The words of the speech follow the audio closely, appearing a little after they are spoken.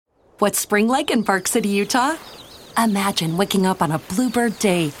What's spring like in Park City, Utah? Imagine waking up on a bluebird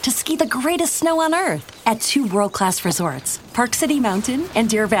day to ski the greatest snow on Earth at 2 world-class resorts, Park City Mountain and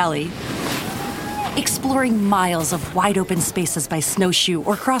Deer Valley. Exploring miles of wide-open spaces by snowshoe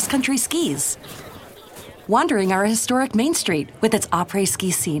or cross-country skis. Wandering our historic Main Street with its après ski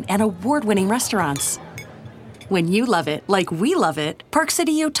scene and award-winning restaurants. When you love it like we love it, Park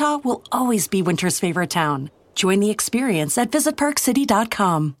City, Utah will always be winter's favorite town. Join the experience at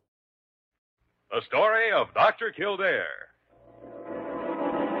visitparkcity.com. The story of Dr. Kildare.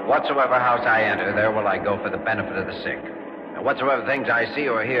 Whatsoever house I enter, there will I go for the benefit of the sick. And whatsoever things I see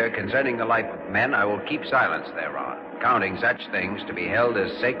or hear concerning the life of men, I will keep silence thereon, counting such things to be held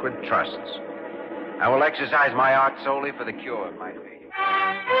as sacred trusts. I will exercise my art solely for the cure of my faith.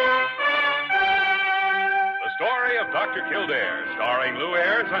 The story of Dr. Kildare, starring Lou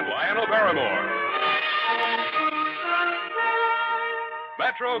Ayres and Lionel Barrymore.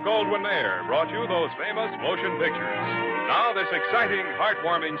 Metro-Goldwyn-Mayer brought you those famous motion pictures. Now this exciting,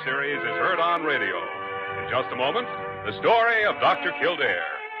 heartwarming series is heard on radio. In just a moment, the story of Dr. Kildare.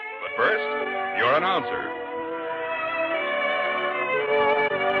 But first, your announcer.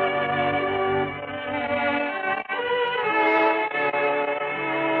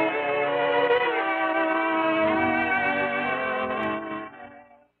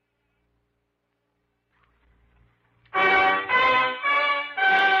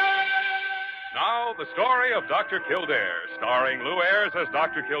 The story of Dr. Kildare, starring Lou Ayres as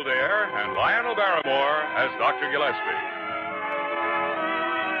Dr. Kildare and Lionel Barrymore as Dr. Gillespie.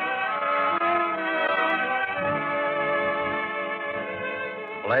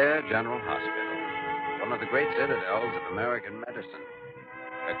 Blair General Hospital, one of the great citadels of American medicine.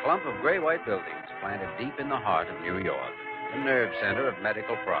 A clump of gray-white buildings planted deep in the heart of New York, the nerve center of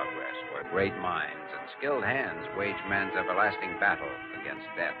medical progress, where great minds and skilled hands wage man's everlasting battle against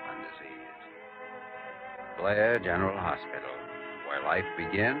death and disease. Blair General Hospital, where life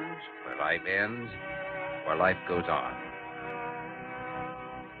begins, where life ends, where life goes on.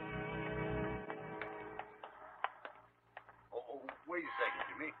 Oh, wait a second,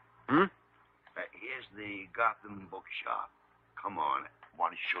 Jimmy. Here's the Gotham Bookshop. Come on, I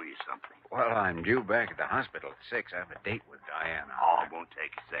want to show you something. Well, I'm due back at the hospital at 6. I have a date with Diana. Oh, it won't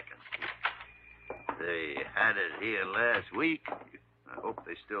take a second. They had it here last week. I hope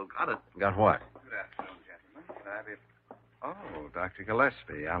they still got it. Got what? Good afternoon, gentlemen. Can I have it? Oh, Dr.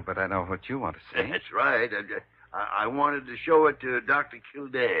 Gillespie. I'll bet I know what you want to say. That's right. I wanted to show it to Dr.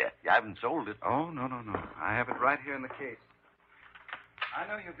 Kildare. You haven't sold it. Oh, no. I have it right here in the case. I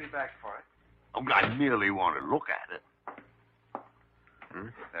know you'll be back for it. Oh, I merely want to look at it.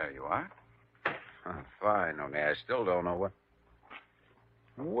 There you are. Oh, fine, only I still don't know what...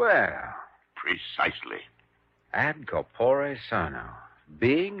 Well... Precisely. Ad corpore sano,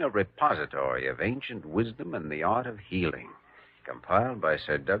 being a repository of ancient wisdom and the art of healing, compiled by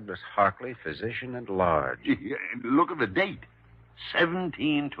Sir Douglas Harkley, physician at large. Look at the date,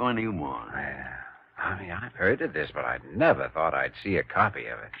 1721. Well, I mean, I've heard of this, but I never thought I'd see a copy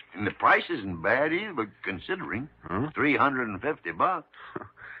of it. And the price isn't bad either, but considering. $350.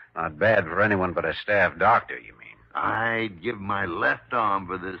 Not bad for anyone but a staff doctor, you mean? I'd give my left arm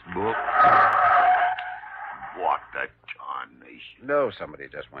for this book. What a tarnation. No, somebody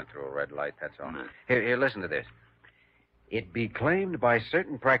just went through a red light, that's all. Here, listen to this. It be claimed by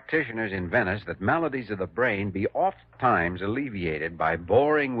certain practitioners in Venice that maladies of the brain be oft times alleviated by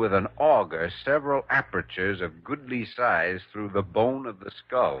boring with an auger several apertures of goodly size through the bone of the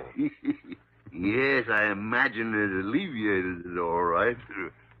skull. Yes, I imagine it alleviated it all right.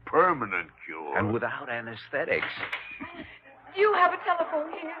 Permanent cure. And without anesthetics. Do you have a telephone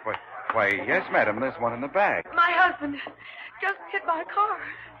here? Why, yes, madam. There's one in the bag. My husband just hit my car.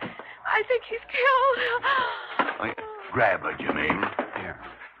 I think he's killed. Grab her, Jimmy. Here.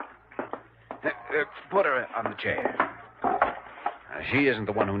 Put her on the chair. She isn't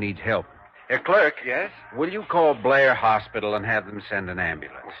the one who needs help. Clerk. Yes? Will you call Blair Hospital and have them send an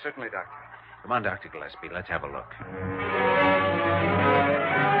ambulance? Oh, certainly, Doctor. Come on, Dr. Gillespie. Let's have a look.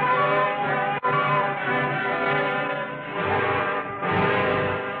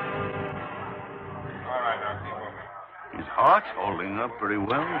 His heart's holding up pretty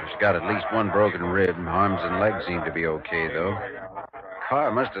well. He's got at least one broken rib. Arms and legs seem to be okay, though.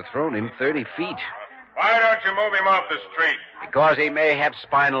 Car must have thrown him 30 feet. Why don't you move him off the street? Because he may have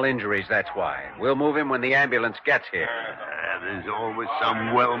spinal injuries, that's why. We'll move him when the ambulance gets here. There's always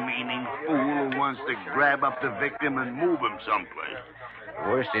some well-meaning fool who wants to grab up the victim and move him someplace. The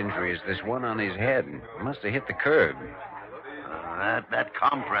worst injury is this one on his head. He must have hit the curb. That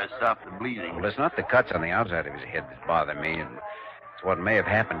compress stopped the bleeding. Well, it's not the cuts on the outside of his head that bother me. It's It's what may have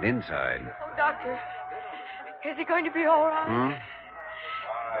happened inside. Oh, Doctor, is he going to be all right? Hmm?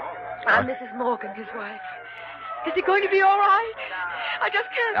 I'm Mrs. Morgan, his wife. Is he going to be all right? I just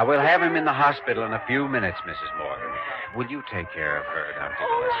can't... Now, we'll have him in the hospital in a few minutes, Mrs. Morgan. Will you take care of her, Dr.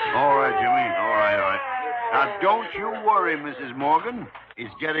 Gillespie? All right, Jimmy. All right. Now, don't you worry, Mrs. Morgan. He's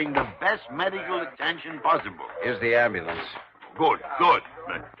getting the best medical attention possible. Here's the ambulance. Good.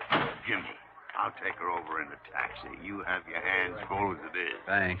 Jimmy, I'll take her over in a taxi. You have your hands full as it is.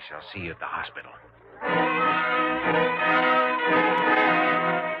 Thanks. I'll see you at the hospital.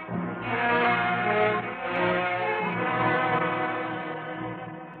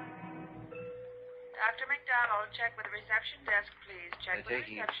 Dr. McDonald, check with the reception desk, please. Check They're with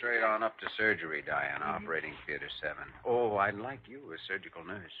taking the him reception straight desk. on up to surgery, Diana, operating theater 7. Oh, I'd like you as surgical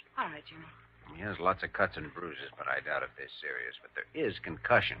nurse. All right, Jimmy. He has lots of cuts and bruises, but I doubt if they're serious. But there is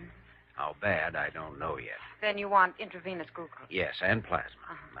concussion. How bad, I don't know yet. Then you want intravenous glucose. Yes, and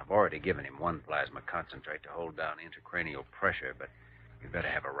plasma. I've already given him 1 plasma concentrate to hold down intracranial pressure, but you'd better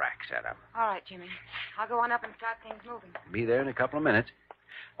have a rack set up. All right, Jimmy. I'll go on up and start things moving. Be there in a couple of minutes.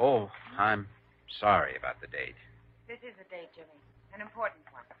 Oh, I'm sorry about the date. This is a date, Jimmy. An important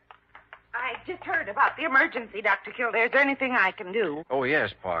one. I just heard about the emergency, Dr. Kildare. Is there anything I can do? Oh,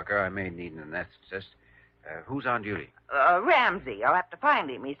 yes, Parker. I may need an anesthetist. Who's on duty? Ramsey. I'll have to find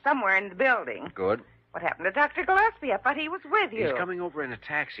him. He's somewhere in the building. Good. What happened to Dr. Gillespie? I thought he was with you. He's coming over in a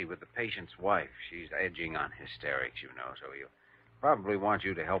taxi with the patient's wife. She's edging on hysterics, you know, so he'll probably want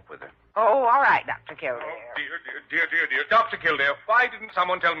you to help with her. Oh, all right, Dr. Kildare. Dear. Dr. Kildare, why didn't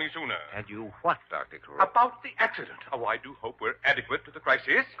someone tell me sooner? Had you what, Dr. Carew? About the accident. Oh, I do hope we're adequate to the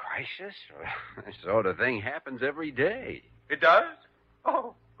crisis. Crisis? Well, this sort of thing happens every day. It does?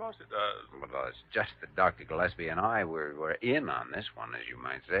 Oh, of course it does. Well, it's just that Dr. Gillespie and I were in on this one, as you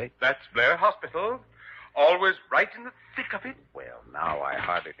might say. That's Blair Hospital. Always right in the thick of it. Well, now I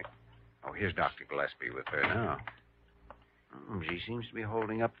hardly think... Oh, here's Dr. Gillespie with her now. She seems to be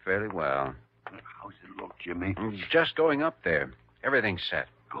holding up fairly well. How's it look, Jimmy? Just going up there. Everything's set.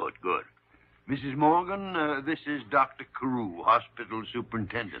 Good. Mrs. Morgan, this is Dr. Carew, hospital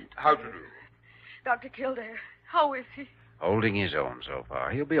superintendent. How to do? Dr. Kildare, how is he? Holding his own so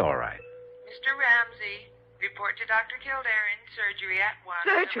far. He'll be all right. Mr. Ramsey, report to Dr. Kildare in surgery at once.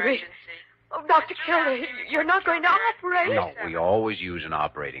 Surgery? Emergency. Oh, Dr. Kildare, you're not going to operate? No, we always use an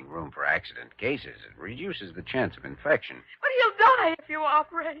operating room for accident cases. It reduces the chance of infection. But he'll die if you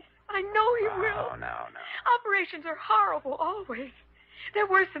operate. I know he will. No. Operations are horrible, always. They're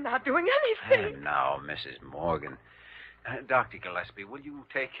worse than not doing anything. Now, Mrs. Morgan. Dr. Gillespie, will you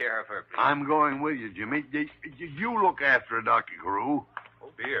take care of her, please? I'm going with you, Jimmy. You look after her, Dr. Carew.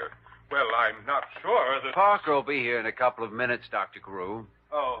 Oh, dear. Well, I'm not sure that... Parker will be here in a couple of minutes, Dr. Carew.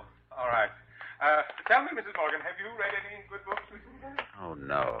 Oh, all right. Tell me, Mrs. Morgan, have you read any good books recently? Oh,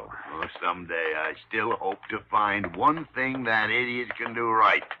 no. Well, someday I still hope to find one thing that idiot can do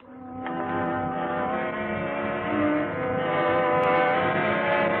right.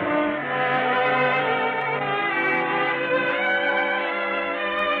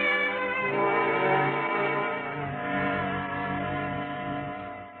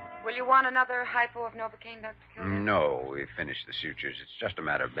 Will you want another hypo of Novocaine, Dr. Kildare? No, we've finished the sutures. It's just a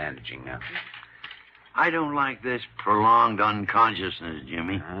matter of bandaging now. I don't like this prolonged unconsciousness,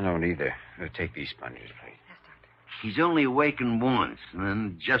 Jimmy. I don't either. Take these sponges, please. Yes, Doctor. He's only awakened once, and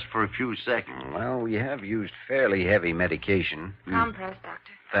then just for a few seconds. Well, we have used fairly heavy medication. Compress,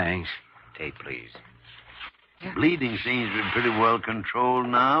 Doctor. Thanks. Tape, please. Bleeding seems to be pretty well controlled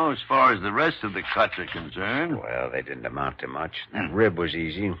now as far as the rest of the cuts are concerned. Well, they didn't amount to much. That rib was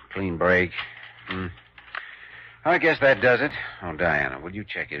easy. Clean break. I guess that does it. Oh, Diana, will you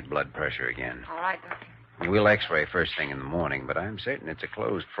check his blood pressure again? All right, Doctor. We'll x-ray first thing in the morning, but I'm certain it's a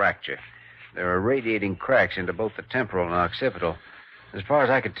closed fracture. There are radiating cracks into both the temporal and occipital. As far as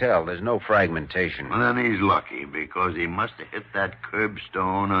I could tell, there's no fragmentation. Well, then he's lucky, because he must have hit that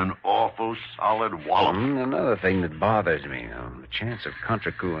curbstone an awful solid wallop. Another thing that bothers me, the chance of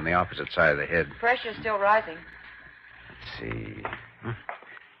Contrecoup on the opposite side of the head. Pressure's still rising. Let's see.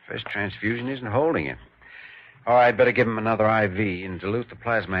 First transfusion isn't holding it. All right, better give him another IV and dilute the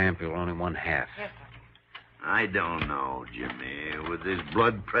plasma ampule only 1/2. Yes, Doctor. I don't know, Jimmy. With this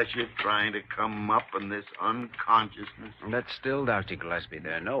blood pressure trying to come up and this unconsciousness. But still, Dr. Gillespie,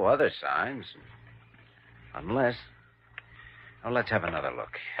 there are no other signs. Unless... Well, let's have another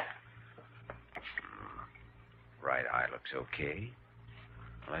look. Right eye looks okay.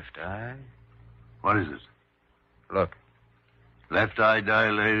 Left eye. What is it? Look. Left eye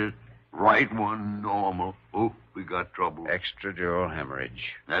dilated. Right one normal. Oh, we got trouble. Extradural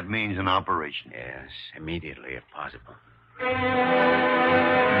hemorrhage. That means an operation. Yes, immediately if possible. But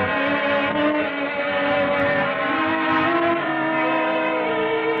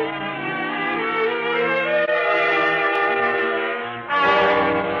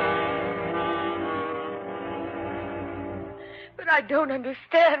I don't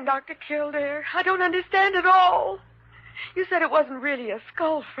understand, Dr. Kildare. I don't understand at all. You said it wasn't really a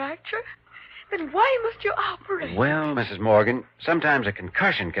skull fracture. Then why must you operate? Well, Mrs. Morgan, sometimes a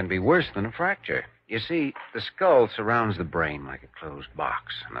concussion can be worse than a fracture. You see, the skull surrounds the brain like a closed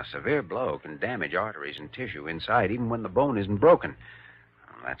box, and a severe blow can damage arteries and tissue inside even when the bone isn't broken.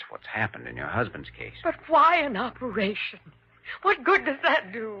 Well, that's what's happened in your husband's case. But why an operation? What good does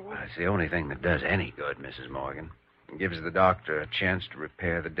that do? Well, it's the only thing that does any good, Mrs. Morgan. It gives the doctor a chance to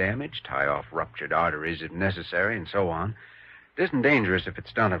repair the damage, tie off ruptured arteries if necessary, and so on. It isn't dangerous if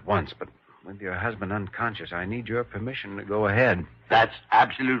it's done at once, but with your husband unconscious, I need your permission to go ahead. That's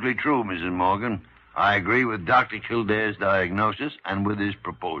absolutely true, Mrs. Morgan. I agree with Dr. Kildare's diagnosis and with his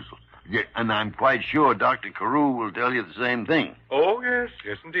proposal. Yeah, and I'm quite sure Dr. Carew will tell you the same thing. Oh, yes,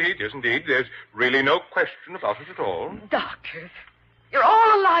 yes, indeed, yes, indeed. There's really no question about it at all. Doctors, you're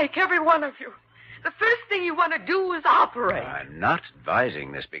all alike, every one of you. The first thing you want to do is operate. I'm not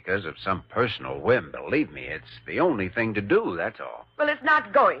advising this because of some personal whim. Believe me, it's the only thing to do, that's all. Well, it's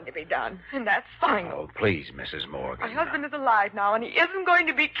not going to be done, and that's final. Oh, please, Mrs. Morgan. My husband is alive now, and he isn't going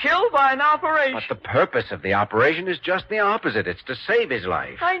to be killed by an operation. But the purpose of the operation is just the opposite. It's to save his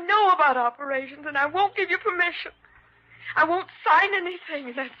life. I know about operations, and I won't give you permission. I won't sign anything,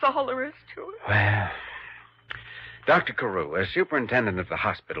 and that's all there is to it. Well, Dr. Carew, as superintendent of the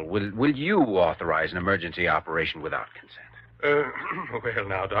hospital, will you authorize an emergency operation without consent? Well,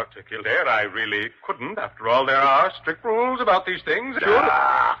 now, Dr. Kildare, I really couldn't. After all, there are strict rules about these things.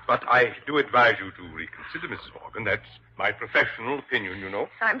 But I do advise you to reconsider, Mrs. Morgan. That's my professional opinion, you know.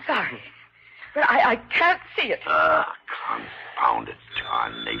 I'm sorry, but I can't see it. Confounded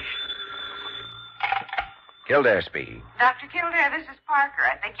tarnation. Kildare speaking. Dr. Kildare, this is Parker.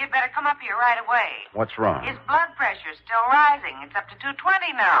 I think you'd better come up here right away. What's wrong? His blood pressure's still rising. It's up to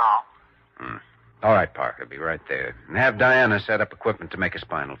 220 now. All right, Parker, be right there. And have Diana set up equipment to make a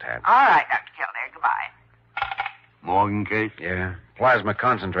spinal tap. All right, Dr. Kildare. Goodbye. Morgan case? Yeah. Plasma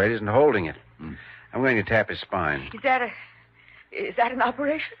concentrate isn't holding it. I'm going to tap his spine. Is that an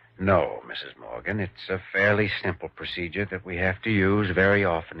operation? No, Mrs. Morgan. It's a fairly simple procedure that we have to use very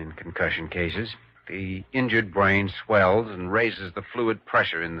often in concussion cases. The injured brain swells and raises the fluid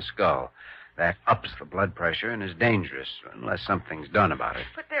pressure in the skull. That ups the blood pressure and is dangerous unless something's done about it.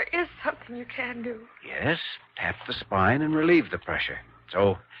 But there is something you can do. Yes, tap the spine and relieve the pressure.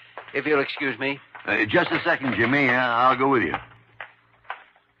 So, if you'll excuse me. Just a second, Jimmy. I'll go with you.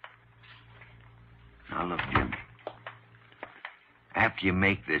 Now, look, Jimmy. After you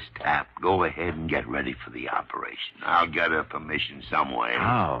make this tap, go ahead and get ready for the operation. I'll get her permission some way.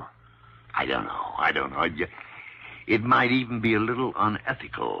 How? I don't know. It might even be a little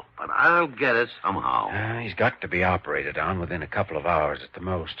unethical, but I'll get it somehow. He's got to be operated on within a couple of hours at the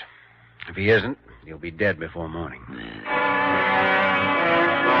most. If he isn't, he'll be dead before morning.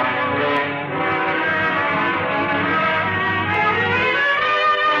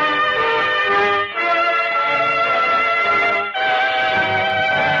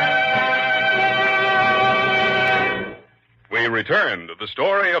 We return to the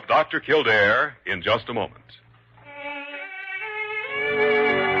story of Dr. Kildare in just a moment.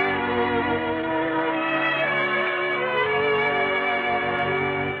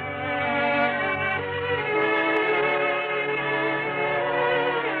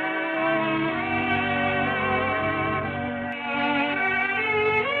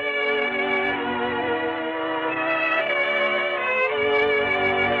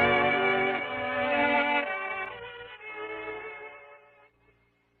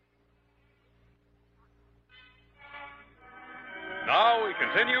 Now we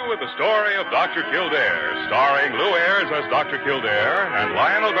continue with the story of Dr. Kildare, starring Lou Ayres as Dr. Kildare and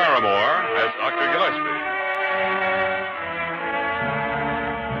Lionel Barrymore as Dr. Gillespie.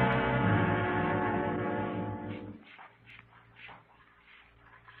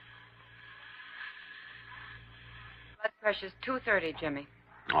 Blood pressure's 230, Jimmy.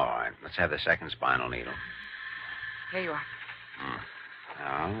 All right, let's have the second spinal needle. Here you are.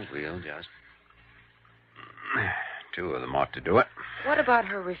 Now, we'll just... Two of them ought to do it. What about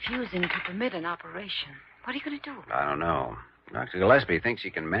her refusing to permit an operation? What are you going to do? I don't know. Dr. Gillespie thinks he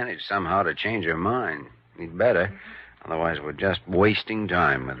can manage somehow to change her mind. He'd better. Mm-hmm. Otherwise, we're just wasting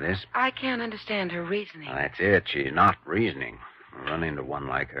time with this. I can't understand her reasoning. Well, that's it. She's not reasoning. I run into one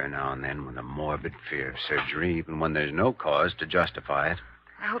like her now and then with a morbid fear of surgery, even when there's no cause to justify it.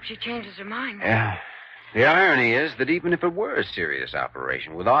 I hope she changes her mind. Yeah. The irony is that even if it were a serious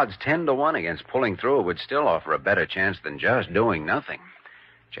operation, with odds 10 to 1 against pulling through, it would still offer a better chance than just doing nothing.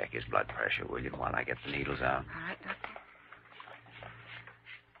 Check his blood pressure, will you, while I get the needles out? All right, Doctor.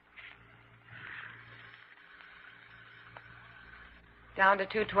 Down to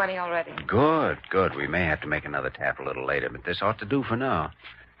 220 already. Good. We may have to make another tap a little later, but this ought to do for now.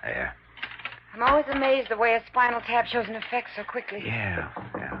 There. I'm always amazed the way a spinal tap shows an effect so quickly. Yeah.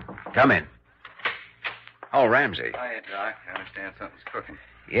 Come in. Oh, Ramsey. Hiya, Doc. I understand something's cooking.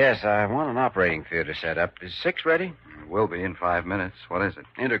 Yes, I want an operating theater set up. Is 6 ready? Will be in 5 minutes. What is it?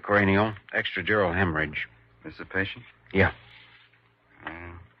 Intracranial, extradural hemorrhage. Is the patient? Yeah.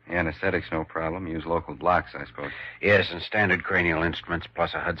 The anesthetic's no problem. Use local blocks, I suppose. Yes, and standard cranial instruments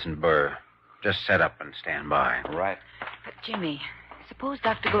plus a Hudson burr. Just set up and stand by. Right. But, Jimmy, suppose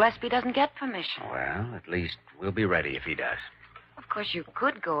Dr. Gillespie doesn't get permission. Well, at least we'll be ready if he does. Of course, you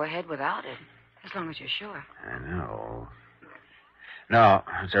could go ahead without it, as long as you're sure. I know. No,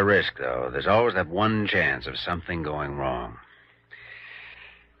 it's a risk, though. There's always that one chance of something going wrong.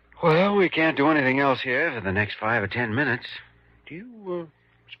 Well, we can't do anything else here for the next 5 or 10 minutes. Do you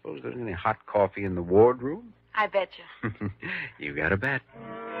suppose there's any hot coffee in the wardroom? I bet you. You got a bet.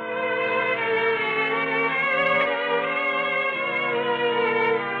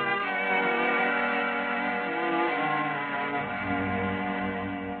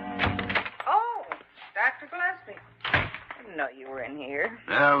 Oh, Dr. Gillespie. I didn't know you were in here.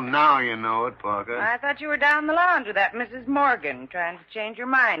 Well, now you know it, Parker. I thought you were down the lawn to that Mrs. Morgan, trying to change your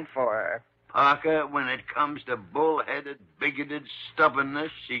mind for her. Parker, when it comes to bull-headed, bigoted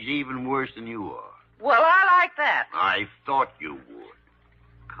stubbornness, she's even worse than you are. Well, I like that. I thought you would.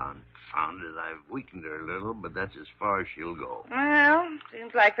 Confound it, I've weakened her a little, but that's as far as she'll go. Well,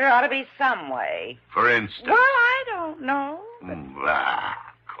 seems like there ought to be some way. For instance... Well, I don't know.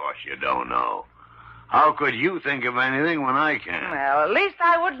 Of course you don't know. How could you think of anything when I can? Well, at least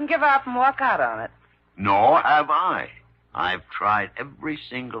I wouldn't give up and walk out on it. Nor have I. I've tried every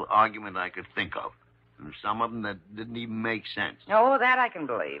single argument I could think of, and some of them that didn't even make sense. Oh, that I can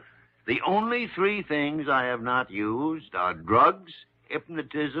believe. The only 3 things I have not used are drugs,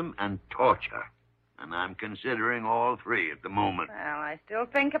 hypnotism, and torture. And I'm considering all 3 at the moment. Well, I still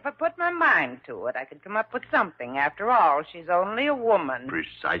think if I put my mind to it, I could come up with something. After all, she's only a woman.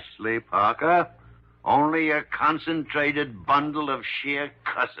 Precisely, Parker. Only a concentrated bundle of sheer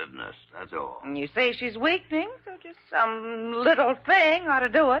cussedness, that's all. And you say she's weakening, so just some little thing ought to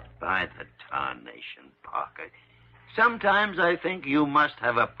do it. By the tarnation, Parker. Sometimes I think you must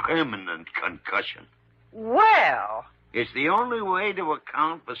have a permanent concussion. Well... It's the only way to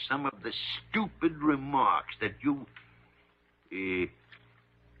account for some of the stupid remarks that you...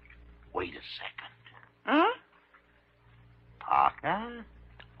 Wait a second. Parker?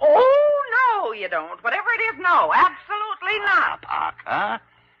 Oh, no, you don't. Whatever it is, no. Absolutely not. Parker,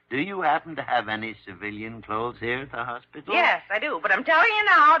 do you happen to have any civilian clothes here at the hospital? Yes, I do. But I'm telling you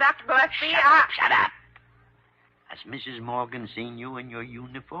now, Dr. Gillespie, Shut up. Has Mrs. Morgan seen you in your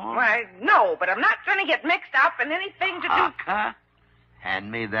uniform? Why, no, but I'm not going to get mixed up in anything to do... Parker,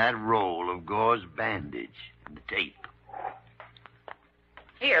 hand me that roll of gauze bandage and the tape.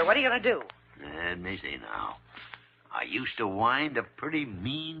 Here, what are you going to do? Let me see now. I used to wind a pretty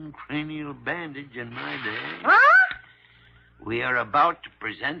mean cranial bandage in my day. Huh? We are about to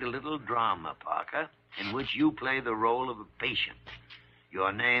present a little drama, Parker, in which you play the role of a patient.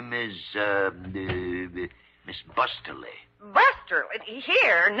 Your name is, Miss Busterly. Busterly?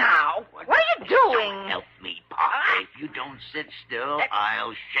 Here, now. What are you doing? Don't help me, Parker. If you don't sit still,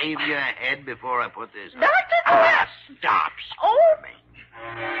 I'll shave your head before I put this... Dr. Stop Oh! me.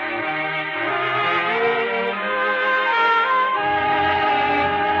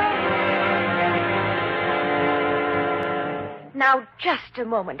 Now, just a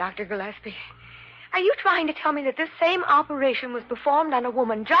moment, Dr. Gillespie. Are you trying to tell me that this same operation was performed on a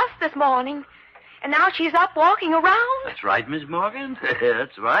woman just this morning, and now she's up walking around? That's right, Miss Morgan.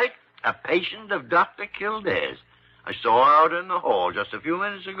 That's right. A patient of Dr. Kildare's. I saw her out in the hall just a few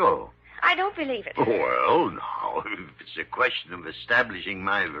minutes ago. I don't believe it. Well, now, if it's a question of establishing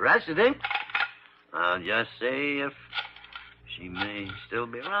my veracity, I'll just say if she may still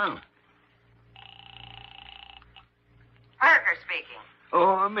be around. Parker speaking.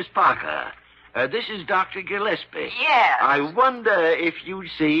 Oh, Miss Parker, this is Dr. Gillespie. Yes. I wonder if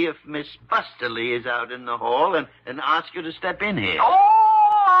you'd see if Miss Busterly is out in the hall and ask her to step in here. Oh,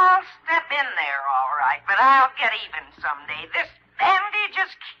 I'll step in there, all right, but I'll get even someday. This bandage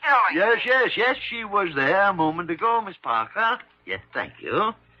is killing me. Yes, she was there a moment ago, Miss Parker. Yes, thank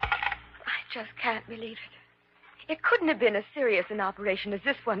you. I just can't believe it. It couldn't have been as serious an operation as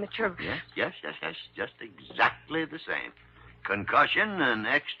this one that you're... Yes. Just exactly the same. Concussion and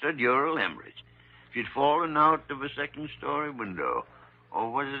extradural hemorrhage. If you'd fallen out of a second-story window,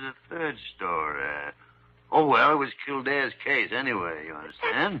 or was it a third story? It was Kildare's case anyway, you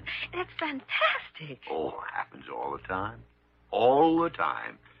understand? That's fantastic. Oh, happens all the time. All the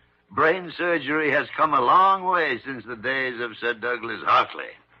time. Brain surgery has come a long way since the days of Sir Douglas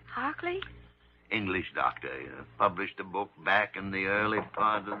Hartley. Hartley? English doctor, published a book back in the early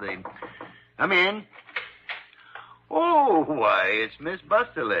part of the... Come in. Oh, why, it's Miss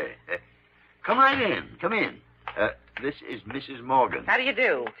Busterley. Come right in. Come in. This is Mrs. Morgan. How do you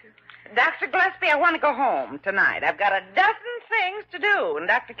do? Dr. Gillespie, I want to go home tonight. I've got a dozen things to do, and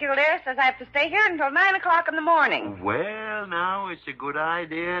Dr. Kildare says I have to stay here until 9 o'clock in the morning. Well, now, it's a good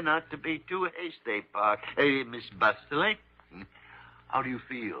idea not to be too hasty, Park. Hey, Miss Busterley, how do you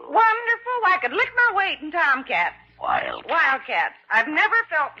feel? Wonderful. I could lick my weight in tomcats. Wildcats. I've never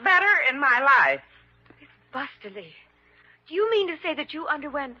felt better in my life. Miss Busterley, do you mean to say that you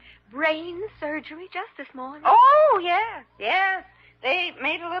underwent brain surgery just this morning? Oh, yes. They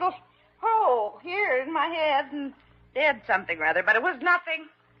made a little hole here in my head and did something rather, but it was nothing.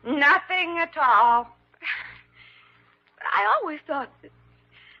 Nothing at all. But I always thought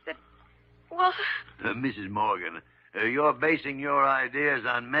that Mrs. Morgan, you're basing your ideas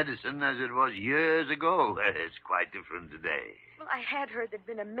on medicine as it was years ago. It's quite different today. Well, I had heard there'd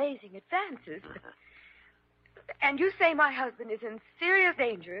been amazing advances. And you say my husband is in serious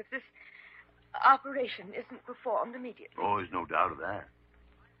danger if this operation isn't performed immediately. Oh, there's no doubt of that.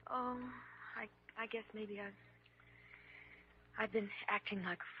 Oh, I guess maybe I've been acting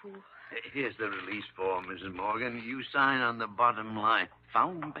like a fool. Here's the release form, Mrs. Morgan. You sign on the bottom line.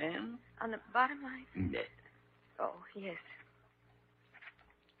 Fountain pen? On the bottom line? Yes. Oh, yes.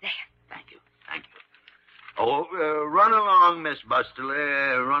 There. Thank you. Oh, run along, Miss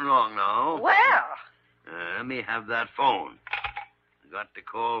Busterley. Run along now. Well. Let me have that phone. I got to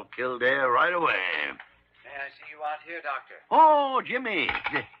call Kildare right away. May I see you out here, Doctor? Oh, Jimmy.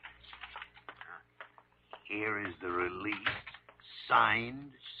 Here is the release.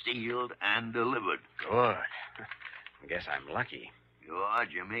 Signed, sealed, and delivered. Good. I guess I'm lucky. You are,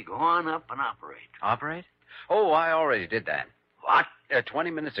 Jimmy. Go on up and operate. Operate? Oh, I already did that. What?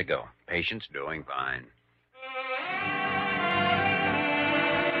 20 minutes ago. Patient's doing fine.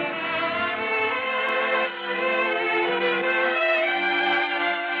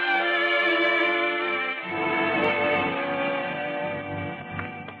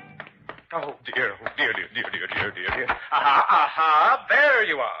 Oh, dear. Aha. There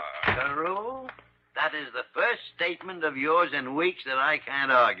you are. Carew, that is the first statement of yours in weeks that I can't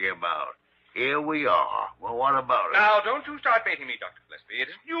argue about. Here we are. Well, what about it? Now, don't you start baiting me, Dr. Gillespie. It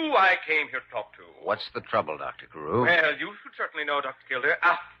is you I came here to talk to. What's the trouble, Dr. Carew? Well, you should certainly know, Dr. Kildare,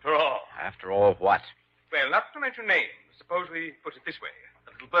 after all. After all, what? Well, not to mention names. Suppose we put it this way.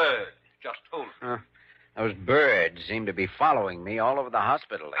 A little bird just told me. Those birds seem to be following me all over the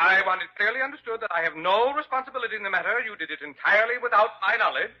hospital. I want it clearly understood that I have no responsibility in the matter. You did it entirely without my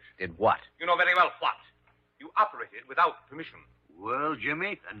knowledge. Did what? You know very well what. You operated without permission. Well,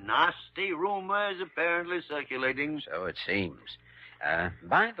 Jimmy, a nasty rumor is apparently circulating. So it seems.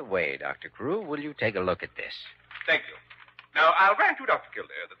 By the way, Dr. Carew, will you take a look at this? Thank you. Now, I'll grant you, Dr.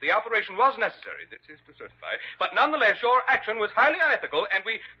 Kildare, that the operation was necessary. This is to certify. But nonetheless, your action was highly unethical, and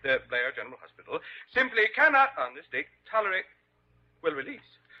we, the Blair General Hospital, simply cannot, on this date, tolerate... Well, release.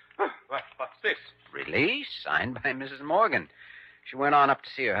 What's this? Release? Signed by Mrs. Morgan. She went on up to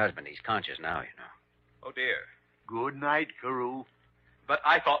see her husband. He's conscious now, you know. Oh, dear. Good night, Carew. But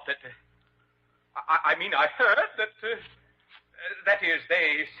I thought that... I heard that... that is,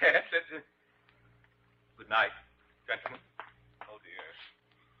 they said that... Good night, gentlemen. Oh, dear.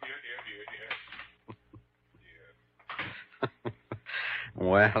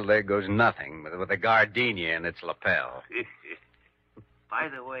 Dear. Well, there goes nothing with a gardenia in its lapel. By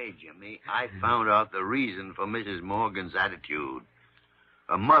the way, Jimmy, I found out the reason for Mrs. Morgan's attitude.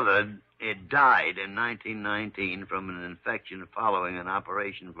 Her mother died in 1919 from an infection following an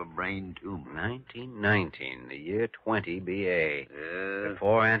operation for brain tumor. 1919, the year 20 B.A.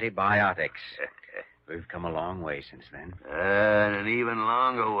 Before antibiotics. We've come a long way since then. And an even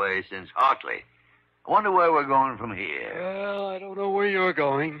longer way since Hartley. I wonder where we're going from here. Well, I don't know where you're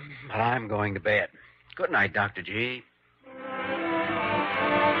going, but I'm going to bed. Good night, Dr. G.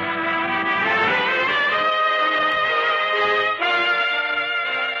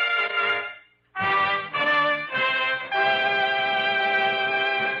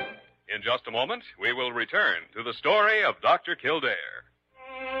 In just a moment, we will return to the story of Dr. Kildare.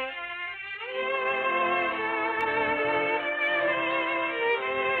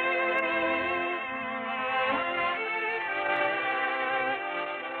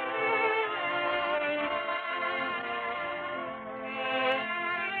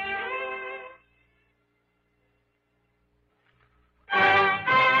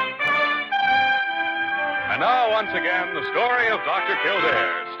 once again the story of Dr.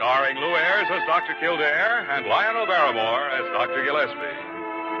 Kildare, starring Lou Ayres as Dr. Kildare and Lionel Barrymore as Dr. Gillespie.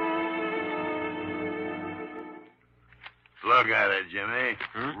 Look at it,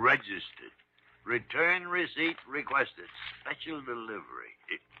 Jimmy. Registered. Return receipt requested. Special delivery.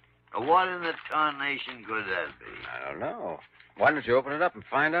 What in the tarnation could that be? I don't know. Why don't you open it up and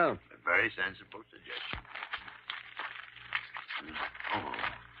find out? A very sensible suggestion. Oh,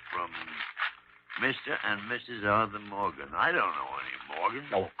 from Mr. and Mrs. Arthur Morgan. I don't know any Morgan.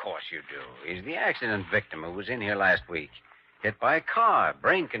 Oh, of course you do. He's the accident victim who was in here last week. Hit by a car,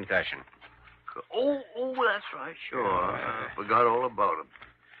 brain concussion. Oh, that's right, sure. I forgot all about him.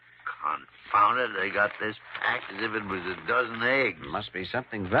 Confound it, they got this packed as if it was a dozen eggs. Must be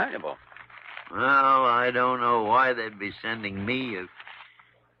something valuable. Well, I don't know why they'd be sending me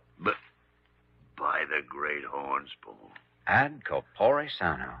but by the great horn spoon. Ad corpore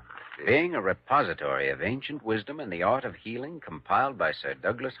sano, being a repository of ancient wisdom and the art of healing compiled by Sir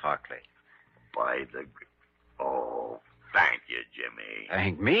Douglas Hartley. By the... Oh, thank you, Jimmy.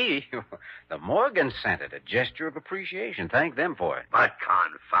 Thank me? The Morgans sent it, a gesture of appreciation. Thank them for it. But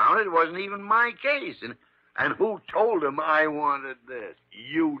confound it, it wasn't even my case. And who told him I wanted this?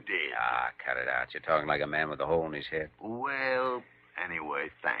 You did. Ah, cut it out. You're talking like a man with a hole in his head. Well, anyway,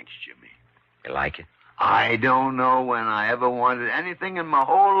 thanks, Jimmy. You like it? I don't know when I ever wanted anything in my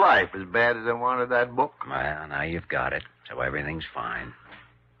whole life as bad as I wanted that book. Well, now you've got it, so everything's fine.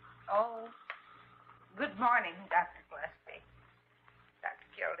 Oh, good morning, Dr. Gillespie. Dr.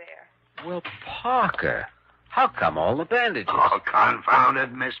 Kildare. Well, Parker, how come all the bandages? Oh, confound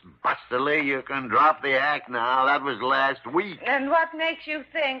it, Miss Busterly. You can drop the act now. That was last week. And what makes you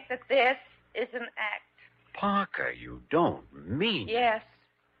think that this is an act? Parker, you don't mean... Yes.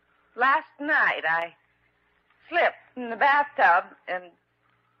 Last night I slipped in the bathtub and...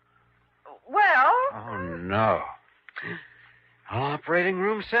 Well... Oh, no. Operating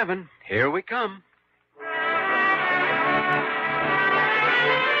room 7. Here we come.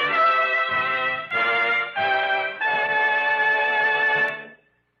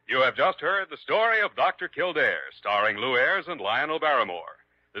 You have just heard the story of Dr. Kildare, starring Lou Ayres and Lionel Barrymore.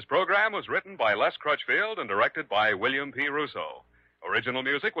 This program was written by Les Crutchfield and directed by William P. Russo. Original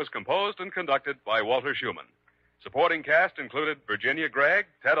music was composed and conducted by Walter Schumann. Supporting cast included Virginia Gregg,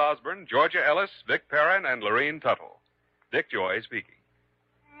 Ted Osborne, Georgia Ellis, Vic Perrin, and Lorene Tuttle. Dick Joy speaking.